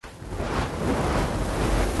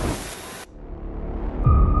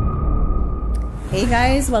Hey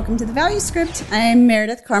guys, welcome to the Value Script. I'm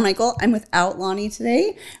Meredith Carmichael. I'm without Lonnie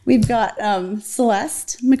today. We've got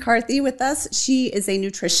Celeste McCarthy with us. She is a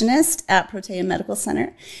nutritionist at Protea Medical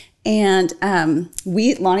Center. And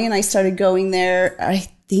Lonnie and I started going there, I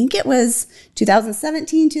think it was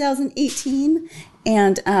 2017, 2018,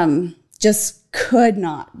 and just could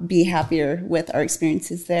not be happier with our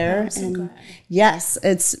experiences there. I'm so glad. Yes,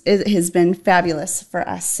 it has been fabulous for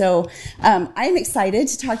us. So I'm excited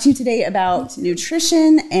to talk to you today about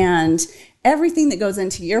nutrition and everything that goes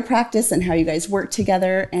into your practice and how you guys work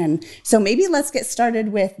together. And so maybe let's get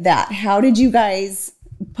started with that. How did you guys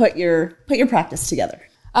put your practice together?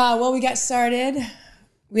 Well, we got started.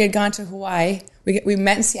 We had gone to Hawaii. We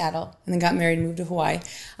met in Seattle and then got married and moved to Hawaii.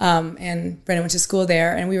 And Brenda went to school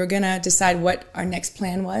there. And we were going to decide what our next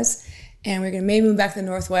plan was. And we were going to maybe move back to the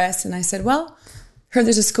Northwest. And I said, well, heard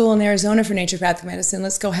there's a school in Arizona for naturopathic medicine.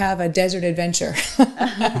 Let's go have a desert adventure.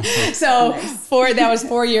 So that was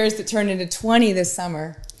 4 years that turned into 20 this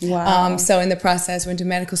summer. Wow. So in the process, went to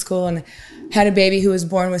medical school and had a baby who was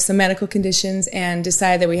born with some medical conditions and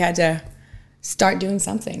decided that we had to start doing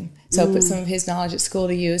something. So put some of his knowledge at school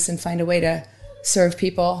to use and find a way to serve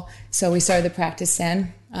people. So we started the practice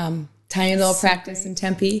then, tiny little practice in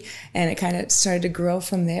Tempe, and it kind of started to grow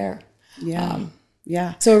from there. Yeah.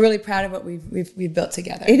 Yeah. So we're really proud of what we've built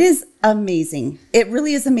together. It is amazing. It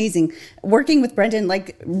really is amazing. Working with Brendan,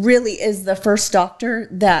 really is the first doctor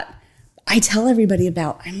that I tell everybody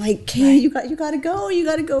about. I'm like, Kay, you got to go. You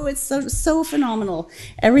got to go. It's so phenomenal.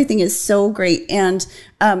 Everything is so great. And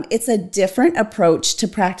it's a different approach to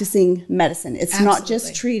practicing medicine. It's not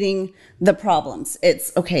just treating the problems.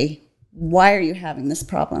 It's, okay, why are you having this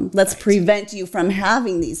problem? Let's prevent you from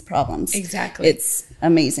having these problems. Exactly. It's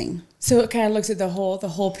amazing. So it kind of looks at the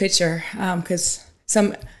whole picture, because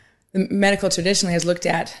the medical traditionally has looked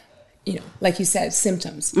at, like you said,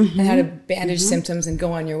 symptoms and how to bandage symptoms and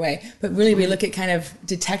go on your way. But really, we look at kind of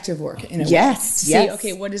detective work in a way. Yes. To see,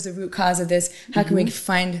 okay, what is the root cause of this? How can we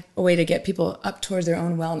find a way to get people up towards their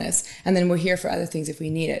own wellness? And then we're here for other things if we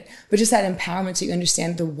need it. But just that empowerment so you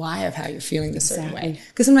understand the why of how you're feeling this certain way.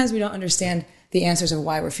 Because sometimes we don't understand the answers of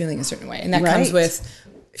why we're feeling a certain way. And that comes with,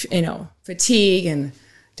 fatigue and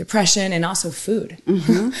depression and also food.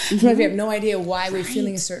 Sometimes we have no idea why we're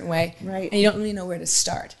feeling a certain way. Right. And you don't really know where to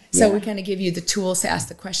start. So we kind of give you the tools to ask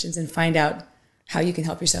the questions and find out how you can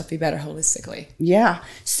help yourself be better holistically. Yeah.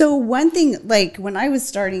 So one thing, when I was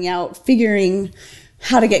starting out figuring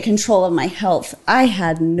how to get control of my health, I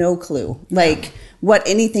had no clue, what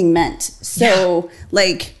anything meant. So,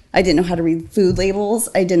 I didn't know how to read food labels.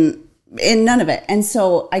 And none of it. And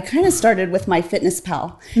so I kind of started with my Fitness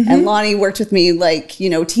Pal, and Lonnie worked with me,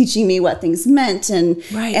 teaching me what things meant.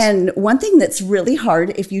 And one thing that's really hard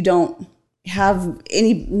if you don't have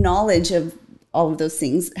any knowledge of all of those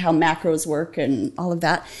things, how macros work and all of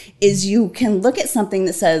that, is you can look at something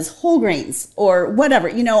that says whole grains or whatever,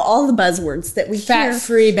 all the buzzwords that we hear.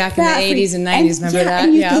 Fat-free back in the 80s and 90s, remember that?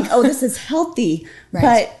 And you think, oh, this is healthy.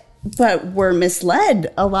 Right. But we're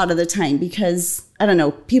misled a lot of the time because, I don't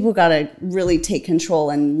know, people got to really take control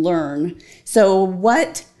and learn. So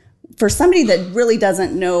for somebody that really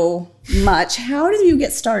doesn't know much, how do you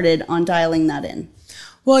get started on dialing that in?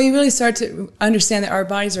 Well, you really start to understand that our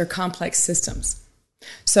bodies are complex systems.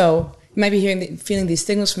 So you might be feeling these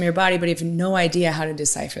signals from your body, but you have no idea how to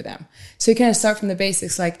decipher them. So you kind of start from the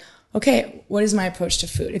basics, okay, what is my approach to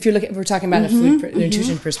food? If we're talking about a food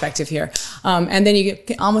nutrition perspective here. And then you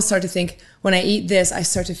can almost start to think, when I eat this, I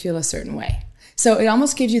start to feel a certain way. So it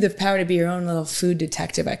almost gives you the power to be your own little food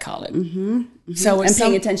detective, I call it. So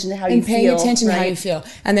paying attention to how you feel. Paying attention to how you feel.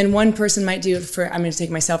 And then one person might do it I'm going to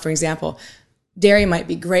take myself, for example. Dairy might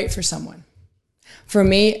be great for someone. For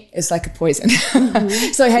me, it's like a poison.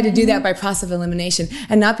 So I had to do that by process of elimination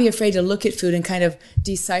and not be afraid to look at food and kind of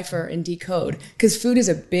decipher and decode, because food is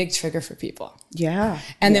a big trigger for people. Yeah.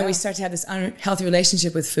 And then we start to have this unhealthy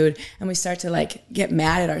relationship with food, and we start to get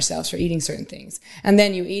mad at ourselves for eating certain things. And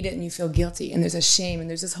then you eat it and you feel guilty, and there's a shame, and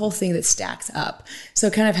there's this whole thing that stacks up. So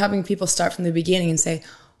kind of helping people start from the beginning and say,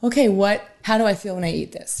 okay, how do I feel when I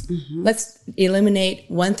eat this? Let's eliminate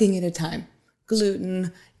one thing at a time.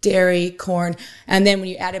 Gluten, dairy, corn, and then when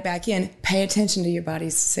you add it back in, pay attention to your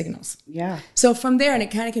body's signals. Yeah. So from there, and it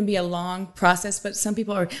kind of can be a long process, but some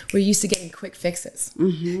people we're used to getting quick fixes.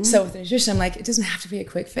 So with nutrition, I'm like, it doesn't have to be a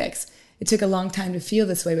quick fix. It took a long time to feel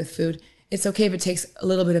this way with food, it's okay if it takes a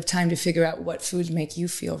little bit of time to figure out what foods make you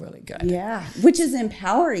feel really good. Yeah, which is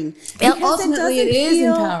empowering. Ultimately, it is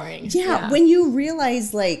empowering. Yeah, when you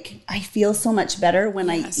realize, like, I feel so much better when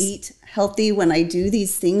I eat healthy, when I do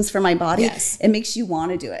these things for my body, it makes you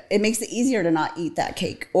want to do it. It makes it easier to not eat that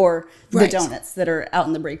cake or the donuts that are out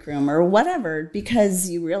in the break room or whatever, because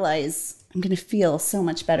you realize I'm going to feel so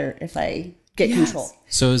much better if I get control.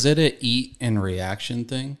 So is it a eat and reaction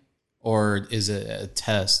thing? Or is it a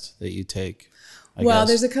test that you take? I guess?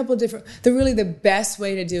 There's a couple of different. The best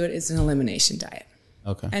way to do it is an elimination diet.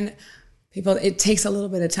 Okay. And it takes a little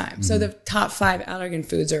bit of time. Mm-hmm. So the top 5 allergen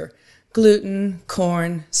foods are gluten,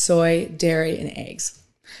 corn, soy, dairy, and eggs.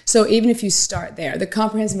 So even if you start there, the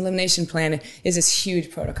comprehensive elimination plan is this huge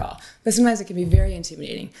protocol. But sometimes it can be very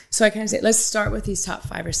intimidating. So I kind of say, let's start with these top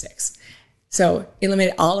 5 or 6. So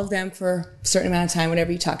eliminate all of them for a certain amount of time,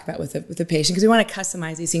 whatever you talk about with the patient, because we want to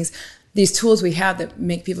customize these things, these tools we have that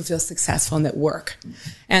make people feel successful and that work.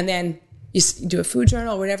 And then you do a food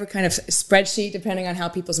journal or whatever kind of spreadsheet, depending on how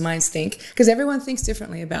people's minds think, because everyone thinks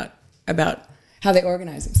differently about how they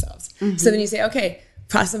organize themselves. Mm-hmm. So then you say, okay,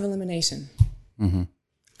 process of elimination. Mm-hmm.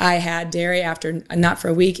 I had dairy after not for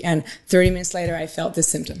a week, and 30 minutes later I felt this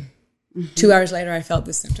symptom. Mm-hmm. 2 hours later I felt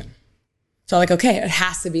this symptom. So I'm like, okay, it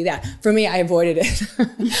has to be that. For me, I avoided it.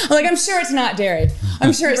 I'm like, I'm sure it's not dairy.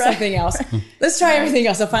 I'm sure it's something else. Let's try everything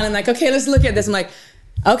else. So finally I'm like, okay, let's look at this. I'm like,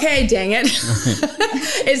 okay, dang it.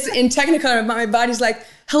 It's in technicolor. My body's like,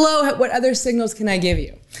 hello, what other signals can I give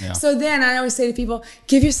you? Yeah. So then I always say to people,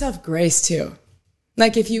 give yourself grace too.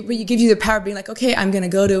 Like if you give you the power of being like, okay, I'm going to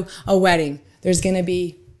go to a wedding. There's going to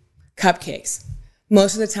be cupcakes.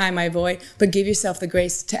 Most of the time I avoid, but give yourself the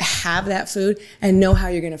grace to have that food and know how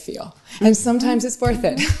you're going to feel. And sometimes it's worth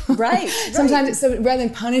it. Right. Sometimes it's so rather than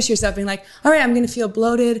punish yourself being like, all right, I'm going to feel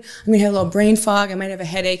bloated. I'm going to have a little brain fog. I might have a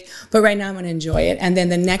headache, but right now I'm going to enjoy it. And then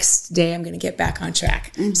the next day I'm going to get back on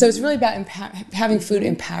track. Mm-hmm. So it's really about having food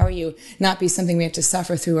empower you, not be something we have to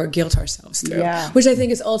suffer through or guilt ourselves through, which I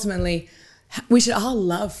think is ultimately, we should all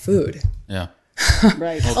love food. Yeah.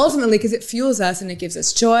 Right. Ultimately, because it fuels us and it gives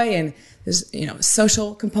us joy, and there's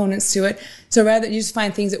social components to it. So rather you just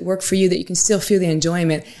find things that work for you that you can still feel the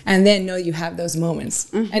enjoyment, and then know you have those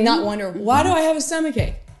moments, and not wonder, why do I have a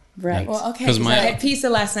stomachache? Right. Well, okay. Because I had pizza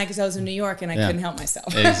last night because I was in New York and I couldn't help myself.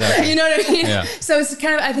 Exactly. You know what I mean? Yeah. So it's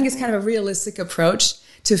I think it's kind of a realistic approach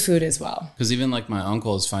to food as well. Because even like my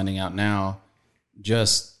uncle is finding out now,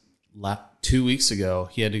 just 2 weeks ago,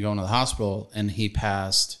 he had to go into the hospital and he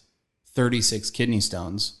passed 36 kidney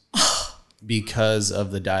stones because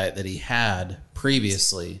of the diet that he had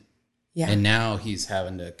previously. Yeah. And now he's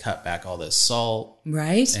having to cut back all this salt.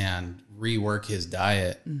 Right. And rework his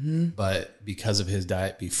diet. Mm-hmm. But because of his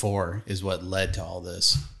diet before is what led to all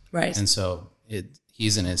this. Right. And so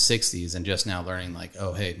he's in his 60s and just now learning like,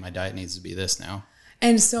 oh, hey, my diet needs to be this now.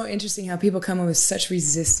 And it's so interesting how people come in with such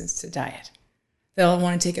resistance to diet. They'll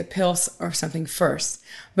want to take a pill or something first.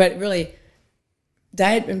 But really,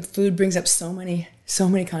 diet and food brings up so many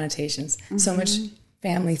connotations, so much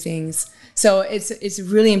family things. So it's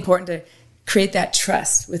really important to create that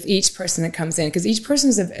trust with each person that comes in, because each person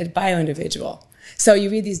is a bio individual. So you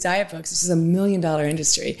read these diet books, this is $1 million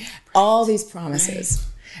industry, all these promises.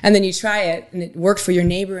 And then you try it and it worked for your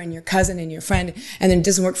neighbor and your cousin and your friend, and then it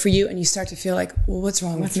doesn't work for you, and you start to feel like, well, what's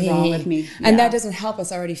wrong with me? And that doesn't help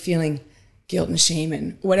us already feeling guilt and shame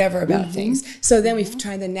and whatever about things. So then we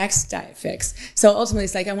try the next diet fix. So ultimately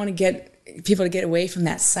it's like, I want to get people to get away from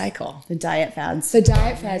that cycle. The diet fads. The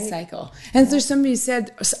diet fad cycle. And there's somebody who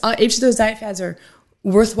said each of those diet fads are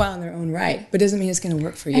worthwhile in their own right, but doesn't mean it's going to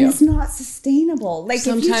work for you. And it's not sustainable. Like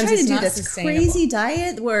sometimes if you try to do this crazy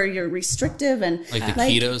diet where you're restrictive and like the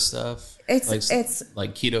keto stuff. It's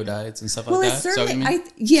like keto diets and stuff like that. Certainly, I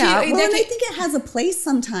think it has a place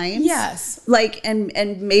sometimes. Yes. Like,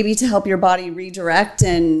 and maybe to help your body redirect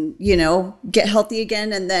and, get healthy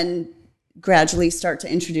again, and then gradually start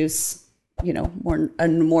to introduce, a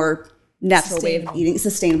more natural way of eating,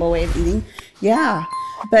 sustainable way of eating. Yeah.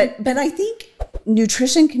 But I think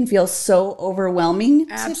nutrition can feel so overwhelming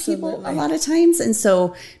to people a lot of times. And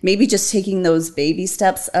so maybe just taking those baby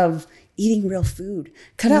steps of eating real food,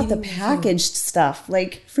 cut out the packaged stuff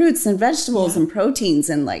like fruits and vegetables and proteins,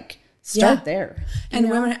 and start there. And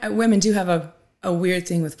women do have a weird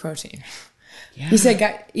thing with protein. Yeah. You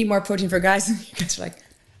said eat more protein for guys, and you guys are like,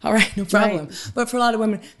 all right, no problem. Right. But for a lot of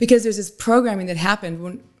women, because there's this programming that happened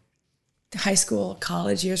when high school,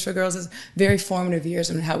 college years for girls is very formative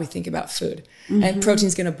years on how we think about food. And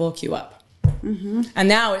protein's going to bulk you up. And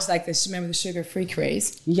now it's like this, remember the sugar-free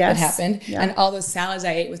craze that happened? Yeah. And all those salads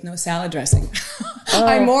I ate with no salad dressing.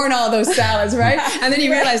 I mourn all those salads, right? And then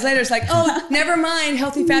you realize later, it's like, oh, never mind,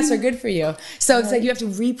 healthy fats are good for you. So it's like you have to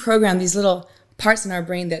reprogram these little parts in our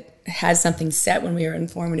brain that had something set when we were in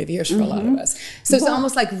formative years for a lot of us. So it's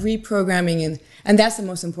almost like reprogramming, and that's the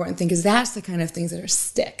most important thing, because that's the kind of things that are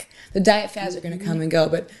stick. The diet fads are going to come and go,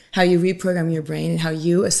 but how you reprogram your brain and how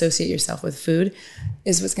you associate yourself with food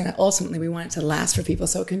is what's going to ultimately, we want it to last for people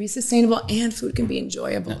so it can be sustainable and food can be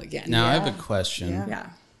enjoyable again. Now I have a question. Yeah.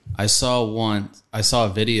 I saw a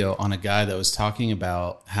video on a guy that was talking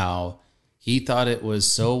about how he thought it was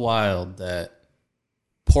so wild that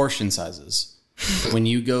portion sizes, when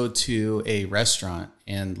you go to a restaurant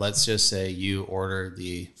and let's just say you order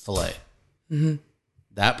the filet,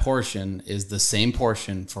 that portion is the same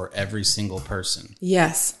portion for every single person.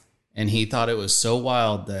 Yes. And he thought it was so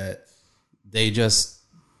wild that they just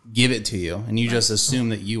give it to you and you just assume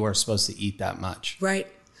that you are supposed to eat that much. Right.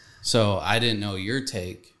 So I didn't know your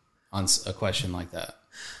take on a question like that.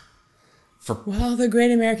 Well, the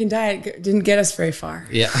great American diet didn't get us very far.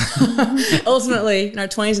 Yeah. Ultimately, in our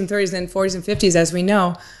 20s and 30s, then 40s and 50s, as we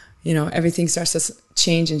know, everything starts to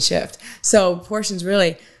change and shift. So portions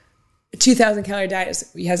really, 2,000 calorie diet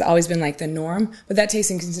has always been like the norm, but that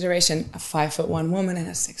takes in consideration a 5'1" woman and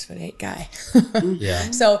a 6'8" guy.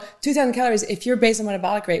 Yeah. So 2,000 calories, if your basal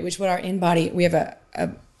metabolic rate, which what our in-body, we have a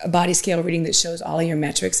body scale reading that shows all your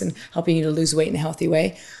metrics and helping you to lose weight in a healthy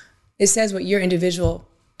way. It says what your individual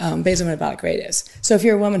basal metabolic rate is. So if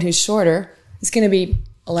you're a woman who's shorter, it's going to be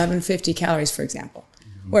 1,150 calories, for example.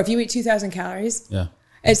 Or if you eat 2,000 calories,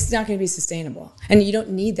 it's not going to be sustainable. And you don't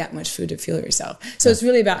need that much food to fuel yourself. So it's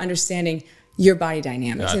really about understanding your body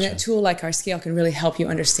dynamics. Gotcha. And a tool like our scale can really help you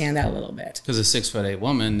understand that a little bit. Because a 6'8"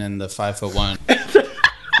 woman and the 5'1"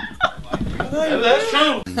 That's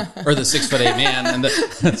true. or the 6'8" man and the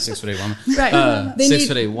 6'8" woman. Right.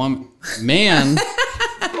 6'8" woman man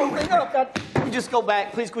Can we just go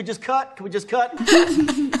back, please? Can we just cut?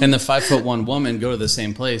 and the 5'1" woman go to the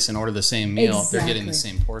same place and order the same meal. Exactly. They're getting the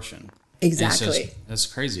same portion. Exactly. That's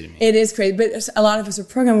crazy to me. It is crazy. But a lot of us are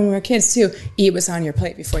programmed when we were kids too. Eat what's on your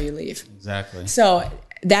plate before you leave. Exactly. So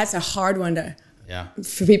that's a hard one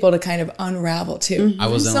for people to kind of unravel too. I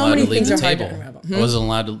wasn't allowed to leave the table. I wasn't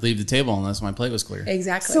allowed to leave the table unless my plate was clear.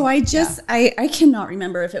 Exactly. So I cannot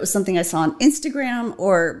remember if it was something I saw on Instagram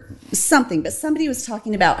or something, but somebody was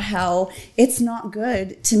talking about how it's not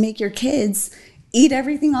good to make your kids eat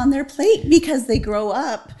everything on their plate because they grow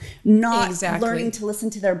up not learning to listen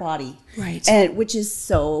to their body. Right. And which is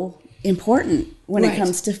so important when it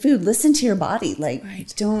comes to food. Listen to your body. I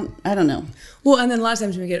don't know. Well, and then a lot of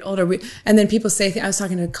times when we get older, and then people say, I was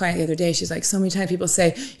talking to a client the other day, she's like, so many times people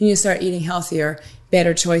say, you need to start eating healthier,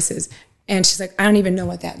 better choices. And she's like, I don't even know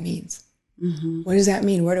what that means. Mm-hmm. What does that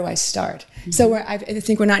mean? Where do I start? Mm-hmm. So I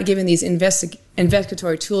think we're not given these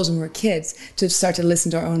investigatory tools when we're kids to start to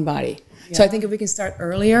listen to our own body. Yeah. So I think if we can start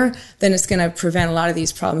earlier, then it's going to prevent a lot of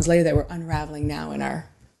these problems later that we're unraveling now in our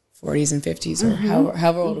 40s and 50s or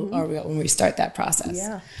however old are we when we start that process.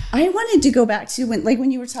 Yeah. I wanted to go back to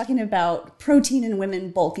when you were talking about protein and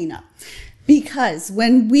women bulking up. Because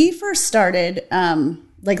when we first started,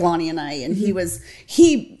 like Lonnie and I, and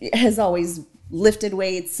he has always lifted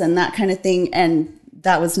weights and that kind of thing, and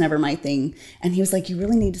that was never my thing. And he was like, you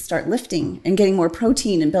really need to start lifting and getting more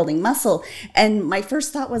protein and building muscle. And my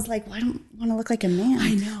first thought was like, well, I don't want to look like a man.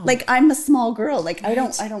 I know. Like, I'm a small girl. Like, right.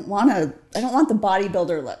 I don't want the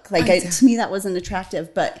bodybuilder look. Like, to me, that wasn't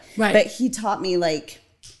attractive. But he taught me, like,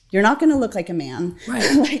 you're not going to look like a man.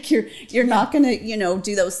 Right. Like, you're not going to,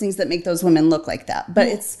 do those things that make those women look like that.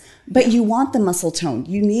 But you want the muscle tone.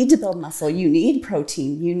 You need to build muscle. You need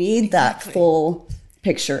protein. You need that full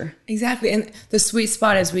picture. Exactly. And the sweet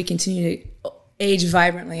spot as we continue to age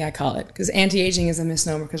vibrantly, I call it, because anti-aging is a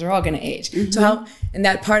misnomer because we're all going to age. Mm-hmm. So and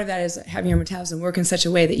that part of that is having your metabolism work in such a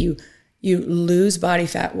way that you lose body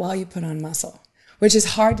fat while you put on muscle, which is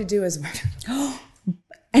hard to do as women.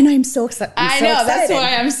 And I'm so excited. I know. That's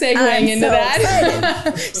why I'm segueing into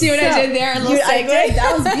that. See what I did there? A little segue? I did.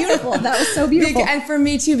 That was beautiful. That was so beautiful. And for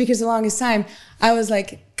me too, because the longest time I was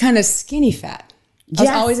like kind of skinny fat. I was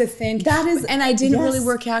always a thin. And I didn't really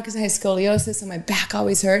work out because I had scoliosis and my back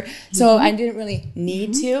always hurt. So I didn't really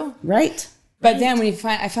need to. Right. But then when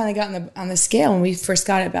I finally got on the scale, when we first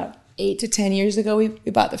got it about 8 to 10 years ago, we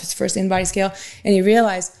bought the first in-body scale, and you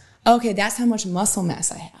realize, okay, that's how much muscle mass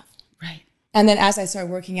I have. Right. And then as I started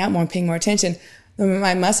working out more and paying more attention,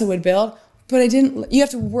 my muscle would build. But I didn't. You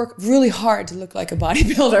have to work really hard to look like a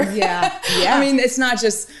bodybuilder. Yeah. I mean, it's not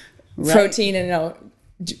just protein and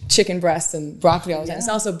chicken breasts and broccoli all the time. It's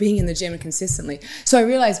also being in the gym consistently. So I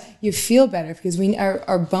realized you feel better because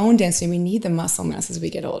our bone density, we need the muscle mass as we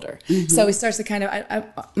get older. So it starts to kind of,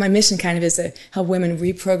 my mission kind of is to help women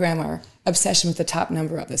reprogram our obsession with the top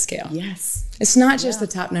number of the scale. Yes. It's not just the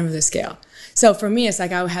top number of the scale. So for me, it's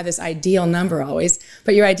like I have this ideal number always,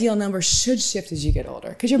 but your ideal number should shift as you get older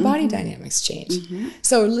because your body dynamics change.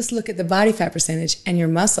 So let's look at the body fat percentage and your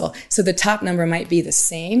muscle. So the top number might be the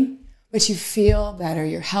same, but you feel better,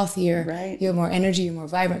 you're healthier, you have more energy, you're more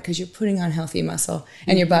vibrant because you're putting on healthy muscle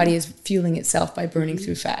and your body is fueling itself by burning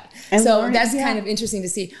through fat. And so that's kind of interesting to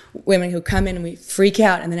see women who come in and we freak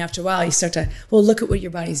out, and then after a while you start to, well, look at what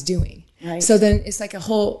your body's doing. So then it's like a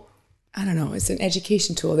whole, I don't know, it's an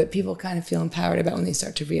education tool that people kind of feel empowered about when they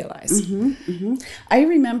start to realize. I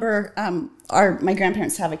remember my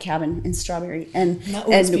grandparents have a cabin in Strawberry, and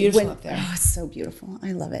it's beautiful up there. Oh, it's so beautiful.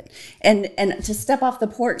 I love it. And to step off the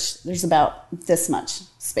porch, there's about this much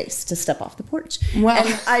space to step off the porch. Wow.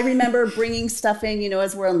 And I remember bringing stuff in,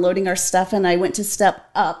 as we're unloading our stuff, and I went to step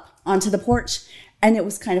up onto the porch, and it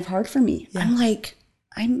was kind of hard for me. I'm like,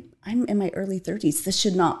 I'm in my early 30s. This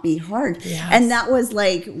should not be hard. And that was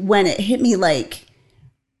like when it hit me, like,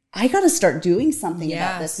 I got to start doing something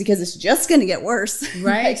about this because it's just going to get worse.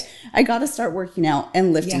 Like, I got to start working out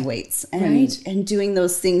and lifting weights and doing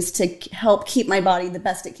those things to help keep my body the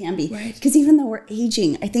best it can be. Because even though we're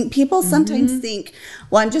aging, I think people sometimes think,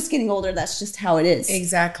 well, I'm just getting older. That's just how it is.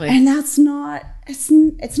 Exactly. And that's not, it's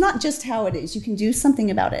not just how it is. You can do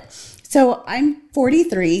something about it. So I'm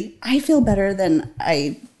 43. I feel better than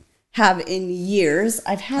I have in years.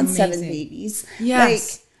 I've had 7 babies. Like,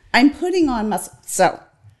 I'm putting on muscle. So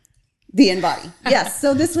the InBody. Yes.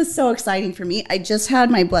 So this was so exciting for me. I just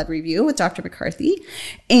had my blood review with Dr. McCarthy,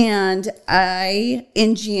 and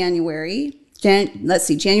in January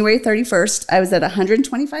 31st, I was at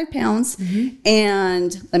 125 pounds,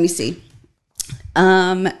 and let me see,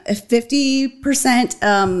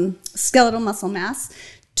 50% skeletal muscle mass,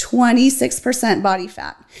 26% body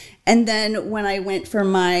fat. And then when I went for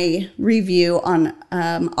my review on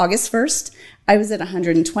August 1st, I was at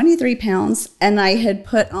 123 pounds, and I had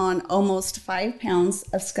put on almost 5 pounds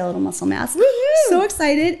of skeletal muscle mass. Woo-hoo! So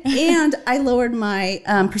excited. And I lowered my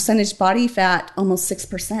percentage body fat almost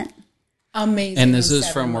 6%. Amazing. And this is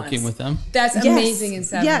from working with them? That's amazing in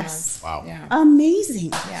 7 months. Wow. Yeah.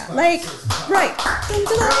 Amazing. Like, right.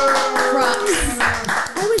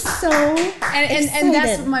 I was so and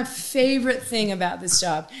that's my favorite thing about this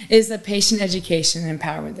job is the patient education and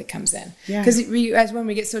empowerment that comes in. Because as when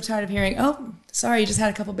we get so tired of hearing, oh, sorry, you just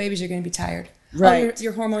had a couple babies, you're going to be tired. Oh,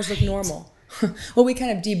 your hormones look normal. Well, we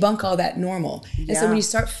kind of debunk all that normal. And so when you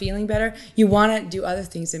start feeling better, you want to do other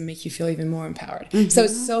things that make you feel even more empowered. So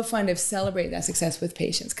it's so fun to celebrate that success with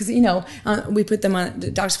patients. Because, we put them on,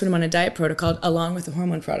 the doctors put them on a diet protocol along with the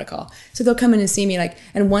hormone protocol. So they'll come in and see me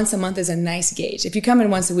and once a month is a nice gauge. If you come in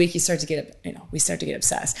once a week, we start to get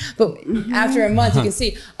obsessed. But after a month, you can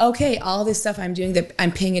see, okay, all this stuff I'm doing, that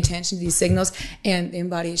I'm paying attention to these signals, and the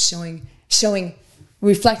InBody is showing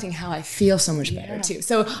reflecting how I feel so much better too.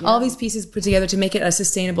 So all these pieces put together to make it a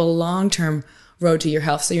sustainable long-term road to your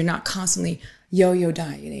health. So you're not constantly yo-yo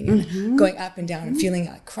dieting and going up and down and feeling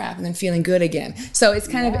like crap and then feeling good again. So it's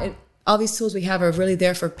kind of, all these tools we have are really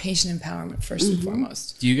there for patient empowerment first and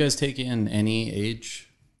foremost. Do you guys take in any age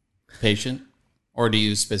patient, or do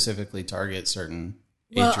you specifically target certain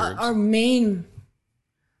age groups? Our main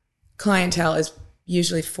clientele is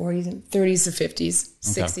usually 40s and 30s to 50s,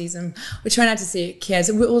 60s. And we try not to see kids.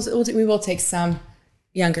 We will take some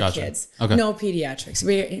younger kids. No pediatrics.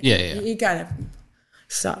 You got to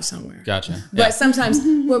stop somewhere. But sometimes,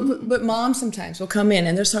 but moms sometimes will come in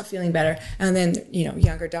and they'll start feeling better. And then,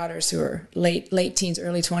 younger daughters who are late teens,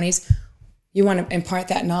 early 20s, you want to impart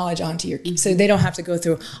that knowledge onto your kids so they don't have to go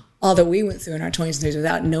through all that we went through in our 20s and 30s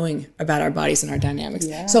without knowing about our bodies and our dynamics.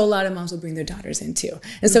 So a lot of moms will bring their daughters in too.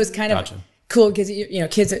 And so it's kind of cool because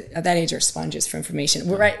kids at that age are sponges for information.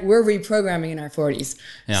 We're reprogramming in our 40s.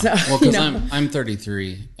 Yeah. So, well, because I'm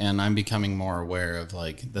 33 and I'm becoming more aware of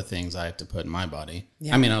like the things I have to put in my body.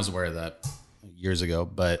 I mean, I was aware of that years ago,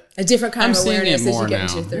 but a different kind of awareness as you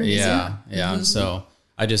get now. into your 30s. Yeah. So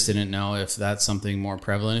I just didn't know if that's something more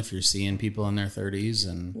prevalent if you're seeing people in their 30s.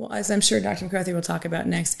 And well, as I'm sure Dr. McCarthy will talk about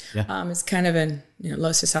next, it's kind of a low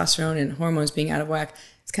testosterone and hormones being out of whack.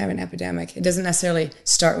 It's kind of an epidemic. It doesn't necessarily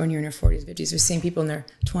start when you're in your 40s, 50s. We're seeing people in their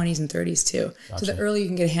 20s and 30s too. So the earlier you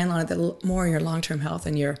can get a handle on it, the more your long-term health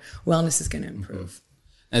and your wellness is going to improve.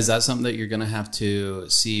 Is that something that you're going to have to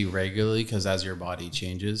see regularly because as your body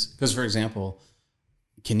changes? Because, for example,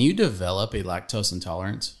 can you develop a lactose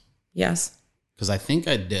intolerance? Yes. Because I think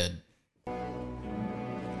I did.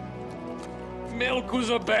 milk was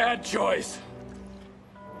a bad choice.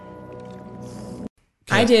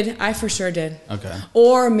 I did. I for sure did. Okay.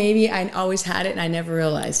 Or maybe I always had it and I never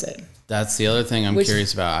realized it. That's the other thing I'm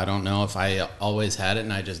curious about. I don't know if I always had it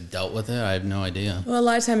and I just dealt with it. I have no idea. Well, a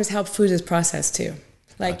lot of times how food is processed too.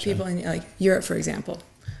 Like people in like Europe, for example,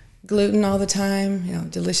 gluten all the time,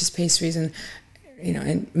 delicious pastries and,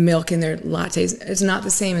 and milk in their lattes. It's not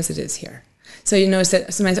the same as it is here. So you notice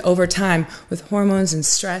that sometimes over time with hormones and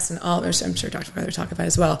stress and all, I'm sure Dr. Feather talked about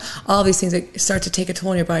as well, all these things that start to take a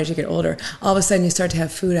toll on your body as you get older, all of a sudden you start to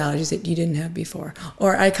have food allergies that you didn't have before.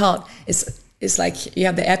 Or I call it, it's like you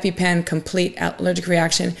have the EpiPen complete allergic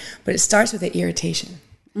reaction, but it starts with the irritation.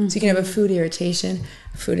 Mm-hmm. So you can have a food irritation,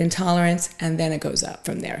 food intolerance, and then it goes up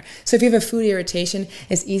from there. So if you have a food irritation,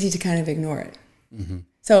 it's easy to kind of ignore it. Mm-hmm.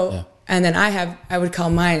 So, and then I would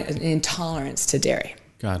call mine an intolerance to dairy.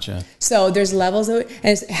 Gotcha. So there's levels of it,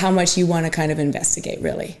 and it's how much you want to kind of investigate,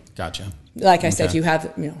 really. Gotcha. Like I said, if you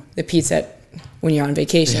have the pizza when you're on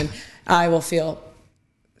vacation, I will feel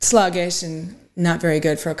sluggish and not very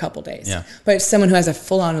good for a couple days. Yeah. But someone who has a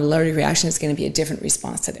full-on allergic reaction, it's going to be a different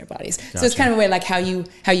response to their bodies. Gotcha. So it's kind of a way like how you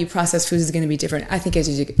process foods is going to be different, I think,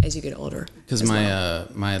 as you get older. Because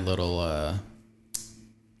my little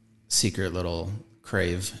secret little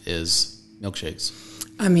crave is milkshakes.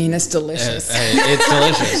 I mean, it's delicious. It's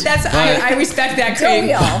delicious. I respect that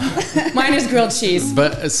crave. Mine is grilled cheese.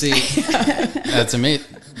 But see, that's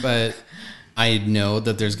amazing. But I know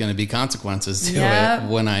that there's going to be consequences to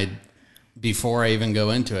it before I even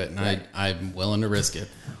go into it, and I'm willing to risk it.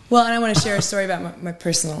 Well, and I want to share a story about my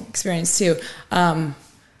personal experience too. I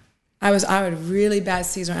had really bad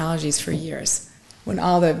seasonal allergies for years. When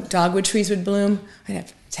all the dogwood trees would bloom, I'd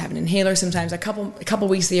have to have an inhaler sometimes. A couple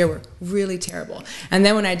weeks of the year were really terrible. And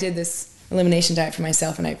then when I did this elimination diet for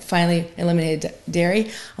myself and I finally eliminated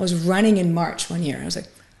dairy, I was running in March one year. I was like,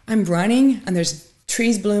 I'm running and there's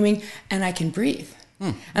trees blooming and I can breathe.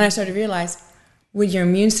 And I started to realize when your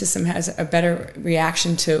immune system has a better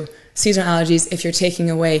reaction to seasonal allergies if you're taking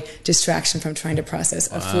away distraction from trying to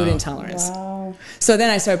process a food intolerance. Wow. So then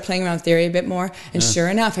I started playing around with dairy a bit more, and sure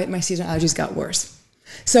enough, my seasonal allergies got worse.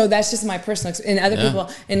 So that's just my personal experience. And other people,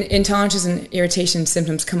 intolerances and irritation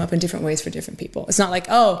symptoms come up in different ways for different people. It's not like,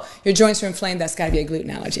 oh, your joints are inflamed, that's got to be a gluten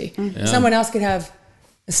allergy. Mm-hmm. Someone else could have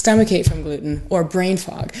a stomachache from gluten or brain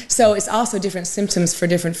fog. So it's also different symptoms for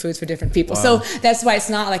different foods for different people. Wow. So that's why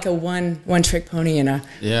it's not like a one trick pony and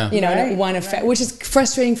one effect, which is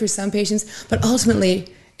frustrating for some patients, but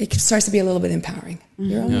ultimately it starts to be a little bit empowering. Mm-hmm.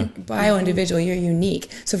 You're only bio individual, you're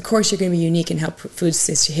unique. So of course you're going to be unique in how food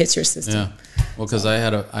hits your system. Yeah. Well, because I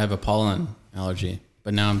have a pollen allergy,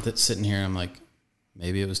 but now I'm sitting here and I'm like,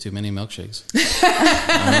 maybe it was too many milkshakes.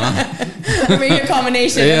 Maybe a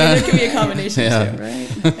combination. Yeah. I mean, there could be a combination too, right?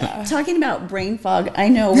 Yeah. Talking about brain fog, I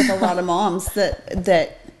know with a lot of moms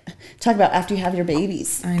that talk about after you have your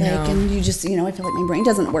babies. I know. And you just, I feel like my brain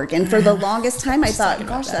doesn't work. And for the longest time, I thought,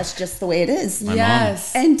 gosh, that's just the way it is.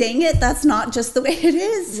 Yes. And dang it, that's not just the way it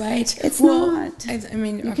is. Right. It's not. I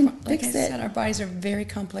mean, you can like fix I said, our bodies are very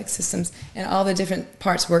complex systems, and all the different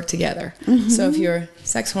parts work together. Mm-hmm. So if your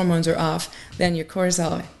sex hormones are off, then your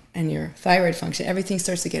cortisol and your thyroid function, everything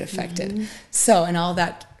starts to get affected. Mm-hmm. So, and all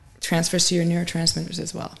that transfers to your neurotransmitters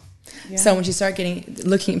as well. Yeah. So once you start pay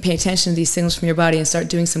attention to these signals from your body and start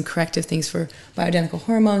doing some corrective things for bioidentical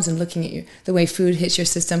hormones and looking at the way food hits your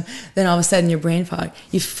system, then all of a sudden your brain fog,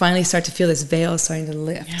 you finally start to feel this veil starting to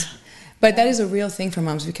lift. Yeah. But that is a real thing for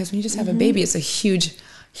moms, because when you just have a baby, it's a huge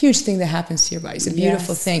thing that happens to your body. It's a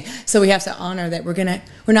beautiful thing. So we have to honor that we're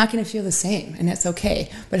not going to feel the same, and that's okay.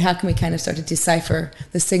 But how can we kind of start to decipher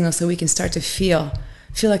the signal so we can start to feel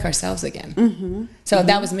like ourselves again? Mm-hmm. So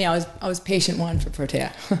that was me. I was patient one for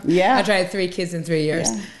Protea. Yeah. I tried 3 kids in 3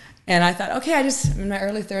 years. Yeah. And I thought, okay, I'm in my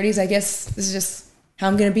early 30s, I guess this is just how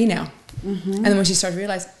I'm going to be now. Mm-hmm. And then when she started to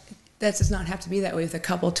realize that does not have to be that way with a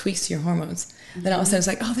couple tweaks to your hormones, then all of a sudden it's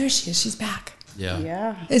like, oh, there she is. She's back. Yeah.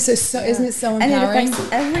 Yeah. It's just isn't it so empowering? And it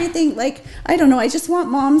affects everything. Like, I don't know, I just want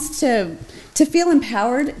moms to feel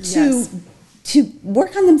empowered to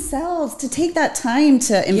work on themselves, to take that time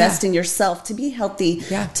to invest in yourself, to be healthy,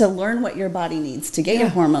 to learn what your body needs, to get your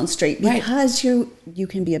hormones straight, because you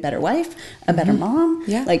can be a better wife, a better mom,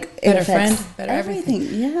 like better friend, better everything.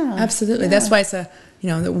 Yeah, absolutely. That's why it's the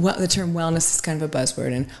term wellness is kind of a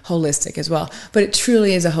buzzword, and holistic as well. But it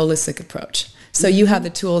truly is a holistic approach. So you have the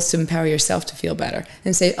tools to empower yourself to feel better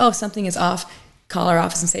and say, oh, if something is off, call our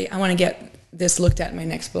office and say, I want to get this looked at in my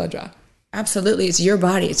next blood draw. Absolutely. It's your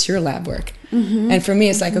body. It's your lab work. Mm-hmm. And for me,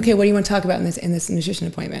 it's like, okay, what do you want to talk about in this nutrition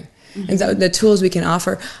appointment? Mm-hmm. And so the tools we can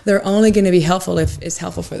offer, they're only going to be helpful if it's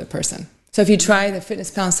helpful for the person. So if you try the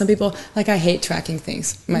FitnessPal, and some people, like, I hate tracking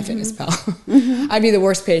things in my FitnessPal. I'd be the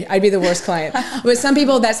worst client. But some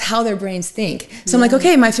people, that's how their brains think. So I'm like,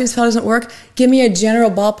 okay, my FitnessPal doesn't work. Give me a general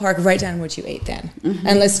ballpark, write down what you ate then.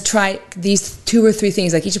 And let's try these 2 or 3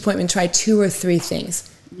 things. Like each appointment, try 2 or 3 things.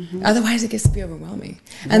 Otherwise, it gets to be overwhelming.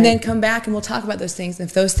 And then come back and we'll talk about those things. And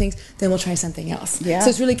if those things, then we'll try something else. Yeah. So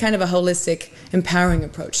it's really kind of a holistic, empowering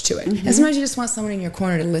approach to it. And sometimes you just want someone in your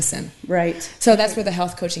corner to listen. Right. So that's where the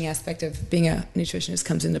health coaching aspect of being a nutritionist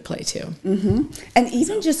comes into play too. And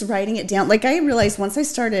even just writing it down, like I realized once I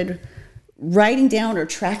started writing down or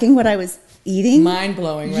tracking what I was eating,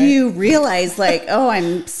 mind-blowing, right? You realize like, oh,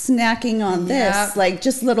 I'm snacking on this, Yep. like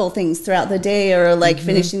just little things throughout the day, or like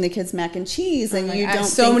finishing the kids mac and cheese, and you don't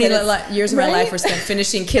so think many that it's- years of my life were spent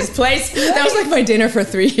finishing kids' plates. That was like my dinner for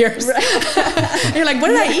 3 years. And you're like, what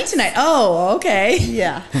did I eat tonight? Oh, okay.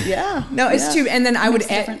 Yeah. No, it's true. And then I would Makes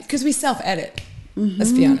a edit, difference. because we self-edit.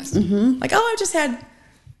 Let's be honest. Like, oh, I just had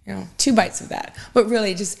 2 bites of that. But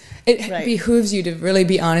really, just it Right. behooves you to really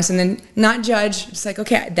be honest and then not judge. Just like,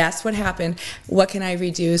 okay, that's what happened. What can I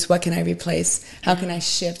reduce? What can I replace? How can I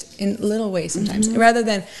shift in little ways sometimes? Rather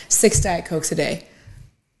than 6 Diet Cokes a day,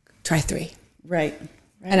 try 3. Right.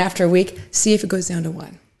 And after a week, see if it goes down to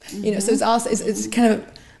 1. So it's also it's kind of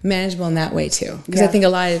manageable in that way too. Because I think a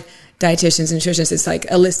lot of dietitians and nutritionists, it's like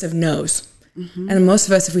a list of no's. And most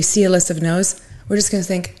of us, if we see a list of no's, we're just going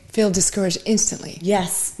to feel discouraged instantly.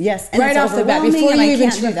 Yes. And Right it's off the bat, overwhelming, before and you I even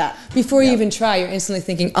can't do that. before you even try, you're instantly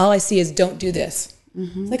thinking, all I see is don't do this.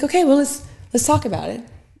 It's like, okay, well let's talk about it.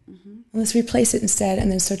 And let's replace it instead,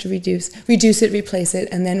 and then start to reduce it, replace it,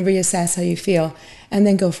 and then reassess how you feel, and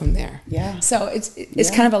then go from there. Yeah. So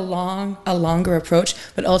it's kind of a longer approach,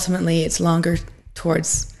 but ultimately it's longer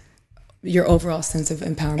towards your overall sense of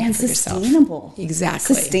empowerment And for yourself. sustainable.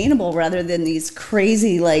 Exactly. Sustainable rather than these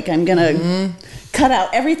crazy, like, I'm going to cut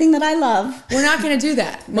out everything that I love. We're not going to do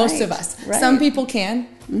that, most Right, of us. right. Some people can.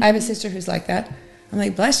 I have a sister who's like that. I'm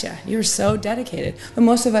like, bless you, you're so dedicated. But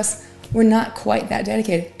most of us, we're not quite that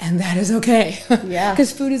dedicated, and that is okay. Yeah.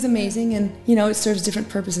 Because food is amazing, and it serves different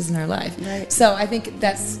purposes in our life. Right. So I think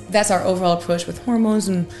that's our overall approach with hormones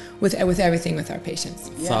and with everything with our patients.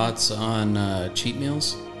 Thoughts on cheat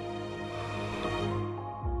meals?